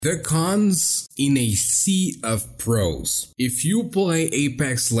The cons in a sea of pros. If you play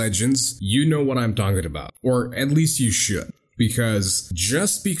Apex Legends, you know what I'm talking about. Or at least you should. Because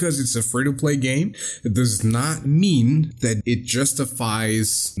just because it's a free-to-play game, it does not mean that it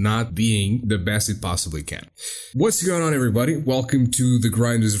justifies not being the best it possibly can. What's going on, everybody? Welcome to The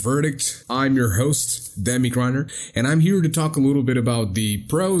Grinder's Verdict. I'm your host, Demi Grinder, and I'm here to talk a little bit about the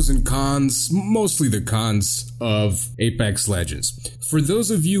pros and cons, mostly the cons of Apex Legends. For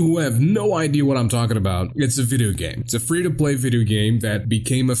those of you who have no idea what I'm talking about, it's a video game. It's a free-to-play video game that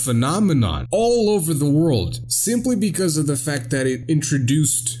became a phenomenon all over the world simply because of the fact that it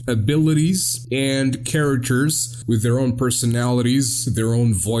introduced abilities and characters with their own personalities, their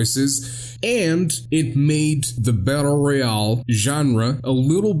own voices, and it made the Battle Royale genre a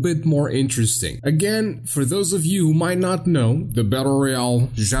little bit more interesting. Again, for those of you who might not know, the Battle Royale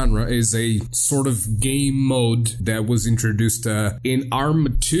genre is a sort of game mode that was introduced in Arma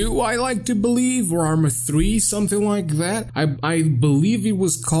 2, I like to believe, or Arma 3, something like that. I believe it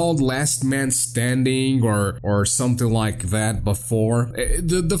was called Last Man Standing or something like that before.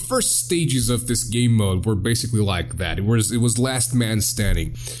 The first stages of this game mode were basically like that. It was Last Man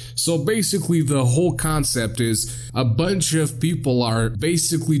Standing. So basically the whole concept is a bunch of people are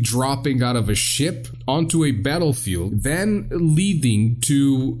basically dropping out of a ship onto a battlefield, then leading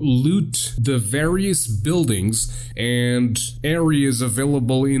to loot the various buildings and areas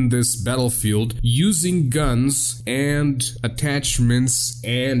available in this battlefield using guns and attachments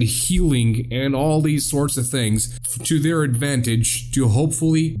and healing and all these sorts of things to their advantage to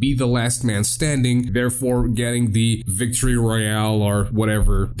hopefully be the last man standing, therefore getting the victory royale or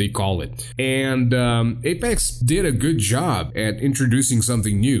whatever they call it. And Apex did a good job at introducing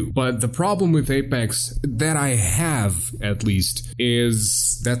something new, but the problem with Apex that I have, at least,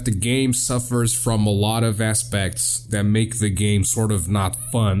 is that the game suffers from a lot of aspects that make the game sort of not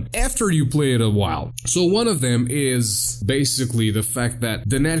fun after you play it a while. So one of them is basically the fact that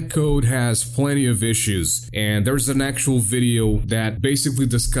the netcode has plenty of issues, and there's an actual video that basically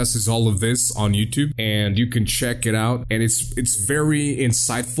discusses all of this on YouTube, and you can check it out, and it's very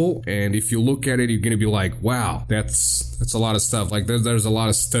insightful, and if you look at it, you're gonna be like, wow, that's a lot of stuff. Like there's a lot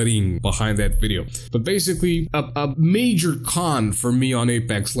of studying behind that video. But basically, a major con for me on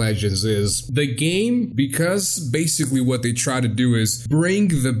Apex Legends is the game, because basically what they try to do is bring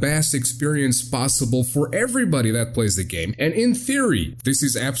the best experience possible for everybody that plays the game. And in theory, this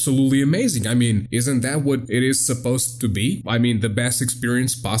is absolutely amazing. I mean, isn't that what it is supposed to be? I mean, the best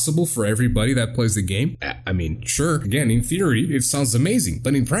experience possible for everybody that plays the game? I mean, sure, again, in theory, it sounds amazing,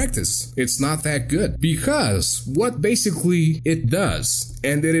 but in practice, it's not that good. Because what basically it does,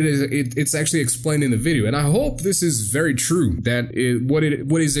 and it's actually explained in the video, and I hope this is very true, that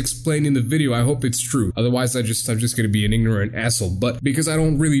what is explained in the video, I hope it's true. Otherwise, I'm just gonna be an ignorant asshole. But because I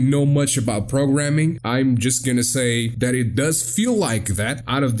don't really know much about programming, I'm just gonna say that it does feel like that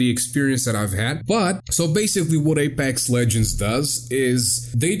out of the experience that I've had. But so basically what Apex Legends does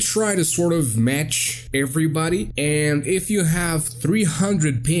is they try to sort of match everybody, and if you have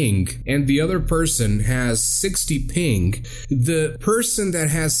 300 ping and the other person has 60 ping, the person that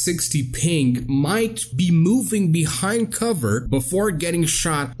has 60 ping might be moving behind cover before getting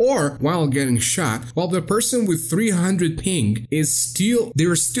shot or while getting shot, while the person with 300 ping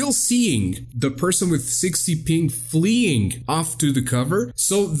they're still seeing the person with 60 ping fleeing off to the cover.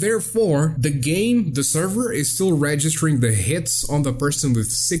 So therefore, the server is still registering the hits on the person with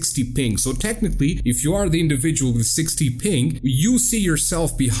 60 ping. So technically, if you are the individual with 60 ping, you see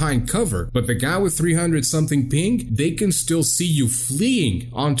yourself behind cover, but the guy with 300 something ping, they can still see you fleeing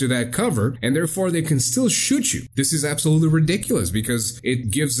onto that cover, and therefore they can still shoot you. This is absolutely ridiculous because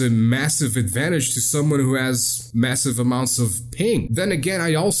it gives a massive advantage to someone who has massive amounts of ping. Then again,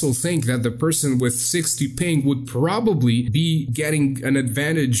 I also think that the person with 60 ping would probably be getting an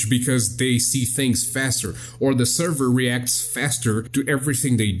advantage because they see things faster, or the server reacts faster to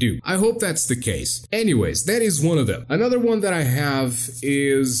everything they do. I hope that's the case. Anyways, that is one of them. Another one that I have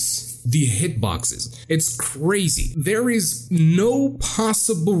is the hitboxes. It's crazy. There is no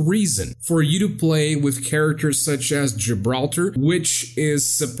possible reason for you to play with characters such as Gibraltar, which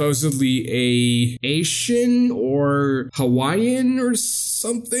is supposedly a Asian or Hawaiian or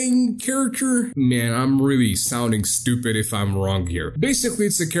something character. Man, I'm really sounding stupid if I'm wrong here. Basically,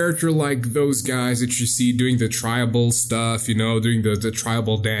 it's a character like those guys that you see doing the tribal stuff, you know, doing the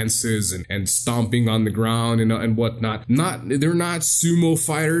tribal dances and stomping on the ground and whatnot. They're not sumo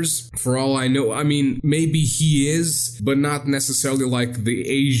fighters. For all I know, I mean, maybe he is, but not necessarily like the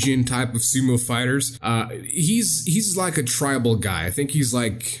Asian type of sumo fighters. He's like a tribal guy. I think he's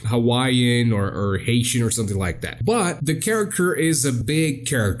like Hawaiian or Haitian or something like that. But the character is a big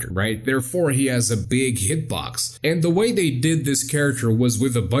character, right? Therefore, he has a big hitbox. And the way they did this character was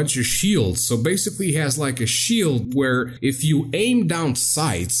with a bunch of shields. So basically, he has like a shield where if you aim down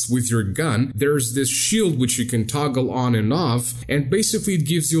sights with your gun, there's this shield which you can toggle on and off. And basically, it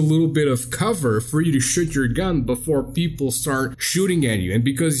gives you a little bit of cover for you to shoot your gun before people start shooting at you. And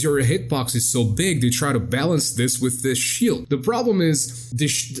because your hitbox is so big, they try to balance this with this shield. The problem is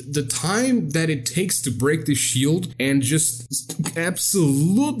the time that it takes to break the shield and just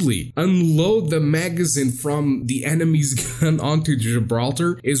absolutely unload the magazine from the enemy's gun onto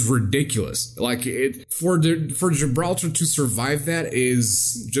Gibraltar is ridiculous. Like, for Gibraltar to survive that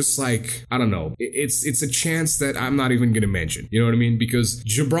is just like, I don't know, it's a chance that I'm not even gonna mention, you know what I mean? Because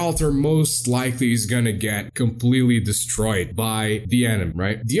Gibraltar most likely is gonna get completely destroyed by the enemy,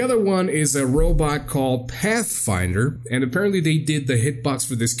 right? The other one is a robot called Pathfinder, and apparently they did the hitbox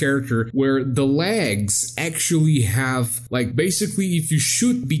for this character where the legs actually have, like, basically if you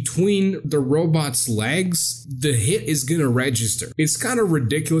shoot between the robot's legs, the hit is gonna register. It's kind of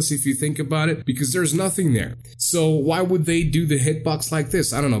ridiculous if you think about it, because there's nothing there. So why would they do the hitbox like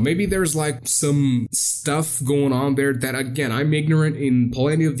this? I don't know. Maybe there's like some stuff going on there that, again, I'm ignorant in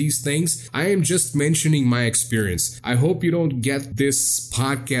plenty of these things. I am just mentioning my experience. I hope you don't get this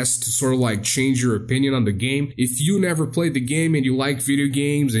podcast to sort of like change your opinion on the game. If you never played the game and you like video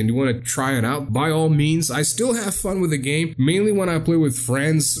games and you want to try it out, by all means. I still have fun with the game, mainly when I play with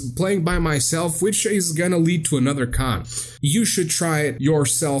friends. Playing by myself, which is gonna lead to another con. You should try it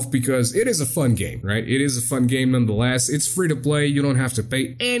yourself because it is a fun game, right? It is a fun game nonetheless. It's free to play. You don't have to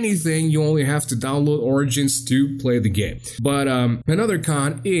pay anything. You only have to download Origins to play the game. But another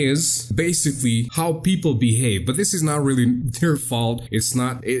con is basically how people behave. But this is not really their fault.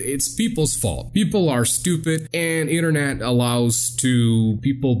 It's people's fault. People are stupid, and internet allows to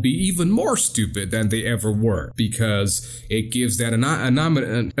people be even more stupid than they ever were, because it gives that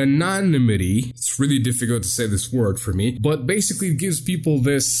anonymity. It's really difficult to say this word for me, but basically it gives people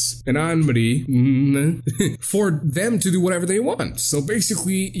this anonymity for them to do whatever they want. So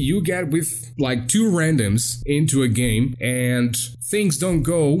basically you get with like two randoms into a game and things don't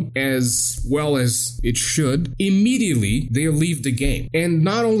go as well as it should, immediately they leave the game. And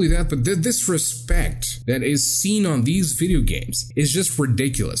not only that, but the disrespect that is seen on these video games is just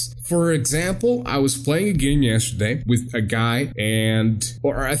ridiculous. For example, I was playing a game yesterday with a guy,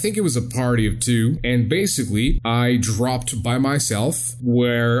 or I think it was a party of two, and basically I dropped by myself,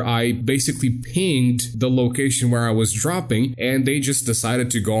 where I basically pinged the location where I was dropping, and they just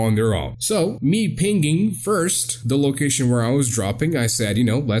decided to go on their own. So me pinging first the location where I was dropping, I said,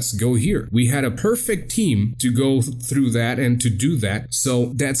 let's go here. We had a perfect team to go through that and to do that.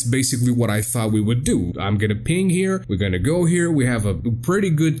 So that's basically what I thought we would do. I'm gonna ping here, we're gonna go here, we have a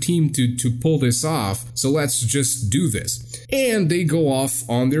pretty good team to pull this off, so let's just do this. And they go off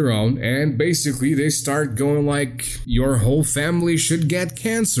on their own, and basically they start going like, your whole family should get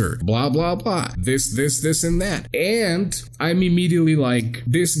cancer, blah blah blah, this and that. And I'm immediately like,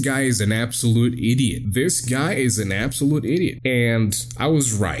 this guy is an absolute idiot. This guy is an absolute idiot. And I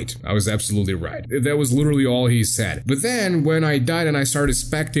was right. I was absolutely right. That was literally all he said. But then when I died and I started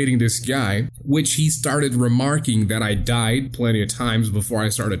spectating this guy, which he started remarking that I died plenty of times before I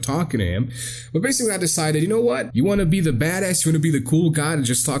started talking to him. But basically I decided, you know what? You want to be the badass? You want to be the cool guy that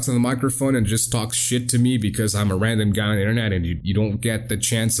just talks on the microphone and just talks shit to me because I'm a random guy on the internet, and you don't get the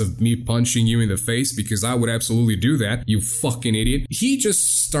chance of me punching you in the face, because I would absolutely do that, you fucking idiot. He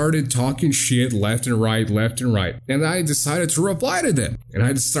just started talking shit left and right. And I decided to reply to them. And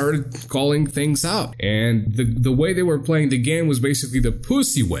I started calling things out. And the way they were playing the game was basically the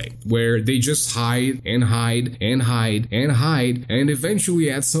pussy way, where they just hide. And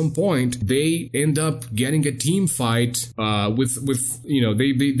eventually at some point, they end up getting a team fight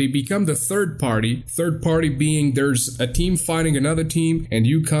they become the third party. Third party being there's a team fighting another team, and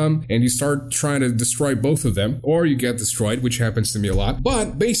you come and you start trying to destroy both of them, or you get destroyed, which happens to me a lot.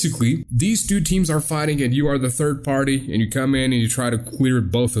 But basically, these two teams are fighting and you are the third party, and you come in and you try to clear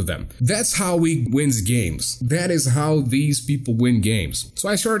both of them. That's how he wins games. That is how these people win games. So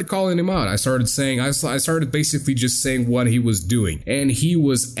I started calling him out. I started basically just saying what he was doing, and he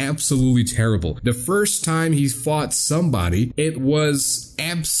was absolutely terrible. The first time he fought somebody, it was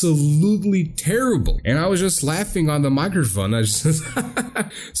absolutely terrible, and I was just laughing on the microphone.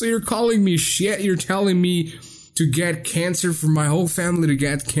 So you're calling me shit, you're telling me to get cancer, for my whole family to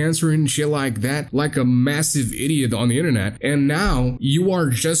get cancer and shit like that, like a massive idiot on the internet. And now you are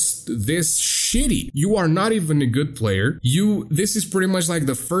just this shitty. You are not even a good player. This is pretty much like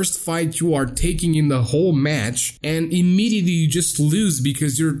the first fight you are taking in the whole match, and immediately you just lose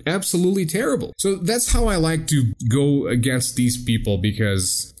because you're absolutely terrible. So that's how I like to go against these people,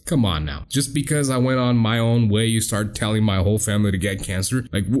 because come on now. Just because I went on my own way, you start telling my whole family to get cancer?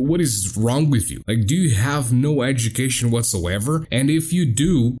 Like, what is wrong with you? Like, do you have no education whatsoever? And if you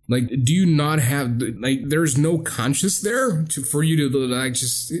do, like, do you not have, like, there's no conscience there for you to, like,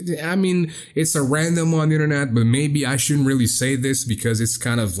 just, I mean, it's a random on the internet, but maybe I shouldn't really say this because it's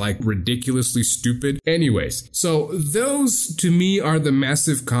kind of, like, ridiculously stupid. Anyways, so those, to me, are the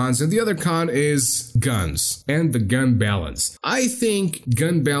massive cons, and the other con is guns and the gun balance. I think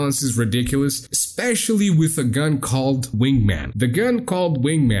gun balance is ridiculous, especially with a gun called Wingman. The gun called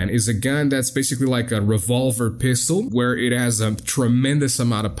Wingman is a gun that's basically like a revolver pistol where it has a tremendous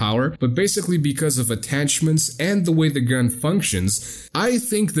amount of power, but basically because of attachments and the way the gun functions, I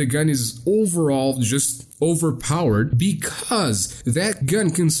think the gun is overall just overpowered, because that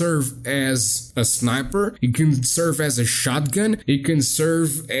gun can serve as a sniper, it can serve as a shotgun, it can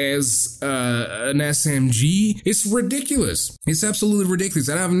serve as an SMG. It's ridiculous. It's absolutely ridiculous.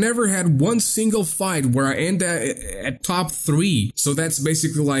 And I've never had one single fight where I end at top 3. So that's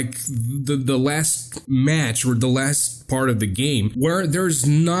basically like the last match or the last part of the game where there's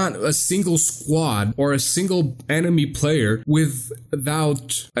not a single squad or a single enemy player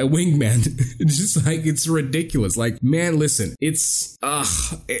without a wingman. It's just like, it's ridiculous. Like, man, listen, it's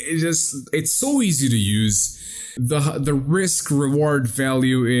so easy to use. The risk reward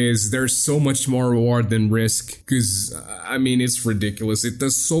value is, there's so much more reward than risk, because I mean, it's ridiculous. It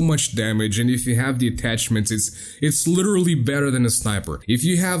does so much damage, and if you have the attachments, it's literally better than a sniper. If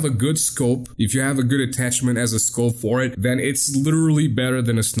you have a good scope, if you have a good attachment as a scope for it, then it's literally better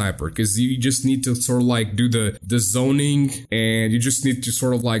than a sniper, because you just need to sort of like do the zoning, and you just need to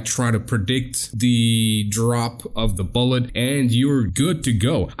sort of like try to predict the drop of the bullet, and you're good to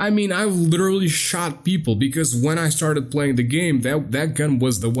go. I mean, I've literally shot people because when I started playing the game, that gun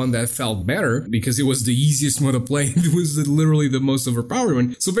was the one that felt better because it was the easiest one to play. It was literally the most overpowered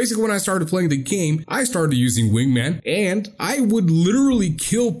one. So basically, when I started playing the game, I started using Wingman, and I would literally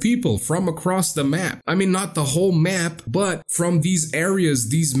kill people from across the map. I mean, not the whole map, but from these areas,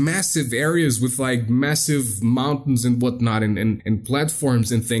 these massive areas with like massive mountains and whatnot, and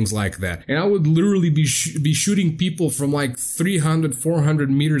platforms and things like that. And I would literally be shooting people from like 300, 400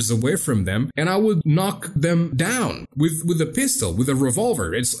 meters away from them, and I would knock them down with a pistol, with a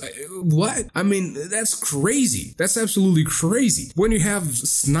revolver. It's what? I mean, that's crazy. That's absolutely crazy. When you have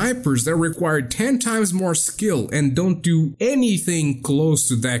snipers that require 10 times more skill and don't do anything close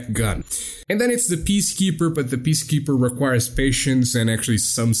to that gun. And then it's the Peacekeeper, but the Peacekeeper requires patience and actually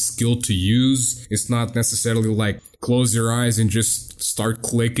some skill to use. It's not necessarily like close your eyes and just start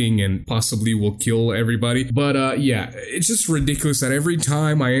clicking and possibly will kill everybody. But yeah, it's just ridiculous that every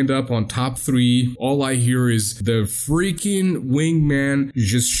time I end up on top 3, all I hear is the freaking Wingman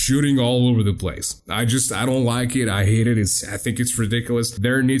just shooting all over the place. I don't like it. I hate it. I think it's ridiculous.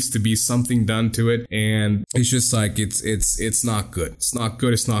 There needs to be something done to it, and it's just like it's not good. It's not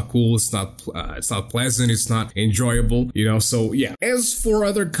good. It's not cool. It's not pleasant. It's not enjoyable. You know. So yeah. As for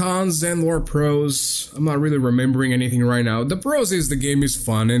other cons and or pros, I'm not really remembering anything right now. The pros is the game is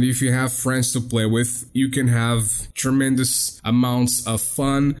fun, and if you have friends to play with, you can have tremendous amounts of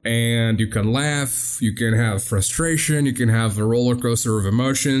fun, and you can laugh, you can have frustration, you can have a roller coaster of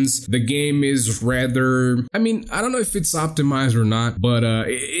emotions. The game is rather, I mean, I don't know if it's optimized or not, but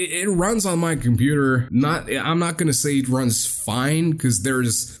it runs on my computer. I'm not gonna say it runs fine, because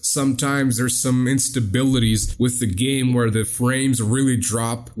there's some instabilities with the game where the frames really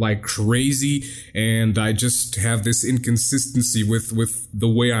drop like crazy, and I just have this inconsistency with the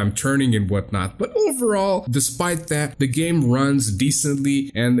way I'm turning and whatnot. But overall, despite that, the game runs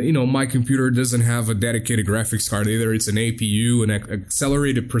decently, and you know, my computer doesn't have a dedicated graphics card either. It's an APU, an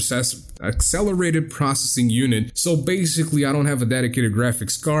accelerated processing unit. So basically, I don't have a dedicated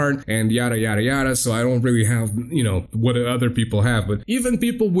graphics card and yada yada yada, so I don't really have, you know, what other people have. But even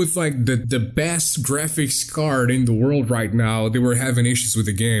people with like the best graphics card in the world right now, they were having issues with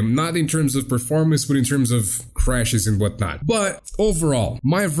the game, not in terms of performance, but in terms of crashes and whatnot. But overall,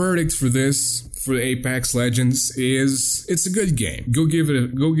 my verdict for this, for Apex Legends, is it's a good game. Go give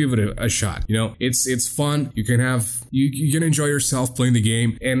it a shot. You know, it's fun. You can enjoy yourself playing the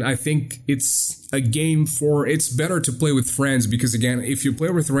game, and I think it's a game it's better to play with friends, because again, if you play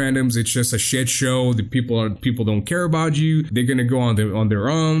with randoms, it's just a shit show. The people don't care about you. They're gonna go on their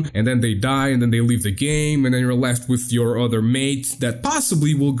own, and then they die, and then they leave the game, and then you're left with your other mate that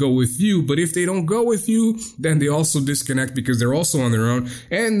possibly will go with you. But if they don't go with you, then they also disconnect because they're also on their own,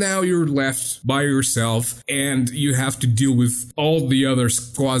 and now you're left by yourself, and you have to deal with all the other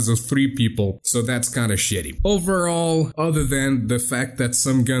squads of 3 people. So that's kind of shitty. Overall, other than the fact that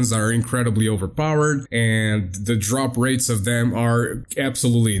some guns are incredibly overpowered, and the drop rates of them are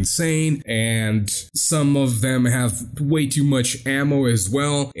absolutely insane, and some of them have way too much ammo as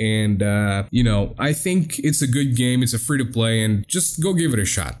well, and I think it's a good game. It's a free to play, and just go give it a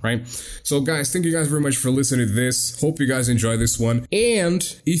shot, right? So guys, thank you guys very much for listening to this. Hope you guys enjoyed this one, and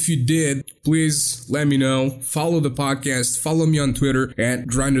if you did, please let me know. Follow the podcast, follow me on Twitter at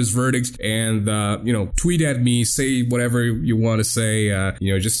Grinders Verdict, and tweet at me, say whatever you want to say.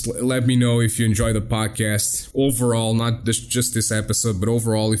 Just let me know if you enjoy the podcast overall, not just this episode, but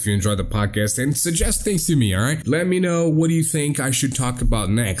overall, if you enjoy the podcast, and suggest things to me. All right, let me know, what do you think I should talk about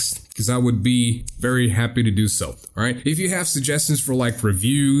next, because I would be very happy to do so. All right, if you have suggestions for like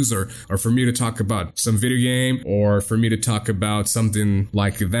reviews, or for me to talk about some video game, or for me to talk about something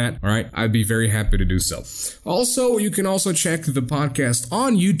like that, all right, I'd be very happy to do so. Also, you can also check the podcast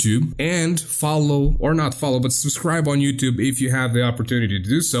on YouTube and follow, or not follow, but subscribe on YouTube if you have the opportunity to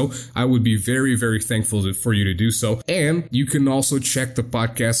do so. I would be very, very thankful for you to do so. And you can also check the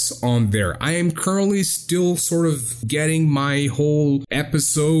podcasts on there. I am currently still sort of getting my whole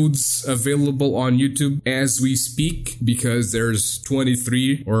episodes available on YouTube as we speak, because there's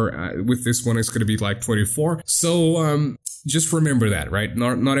 23, or with this one it's going to be like 24. So just remember that, right?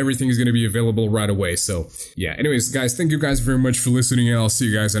 Not everything is going to be available right away. So yeah, anyways guys, thank you guys very much for listening, and I'll see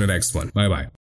you guys in the next one. Bye bye.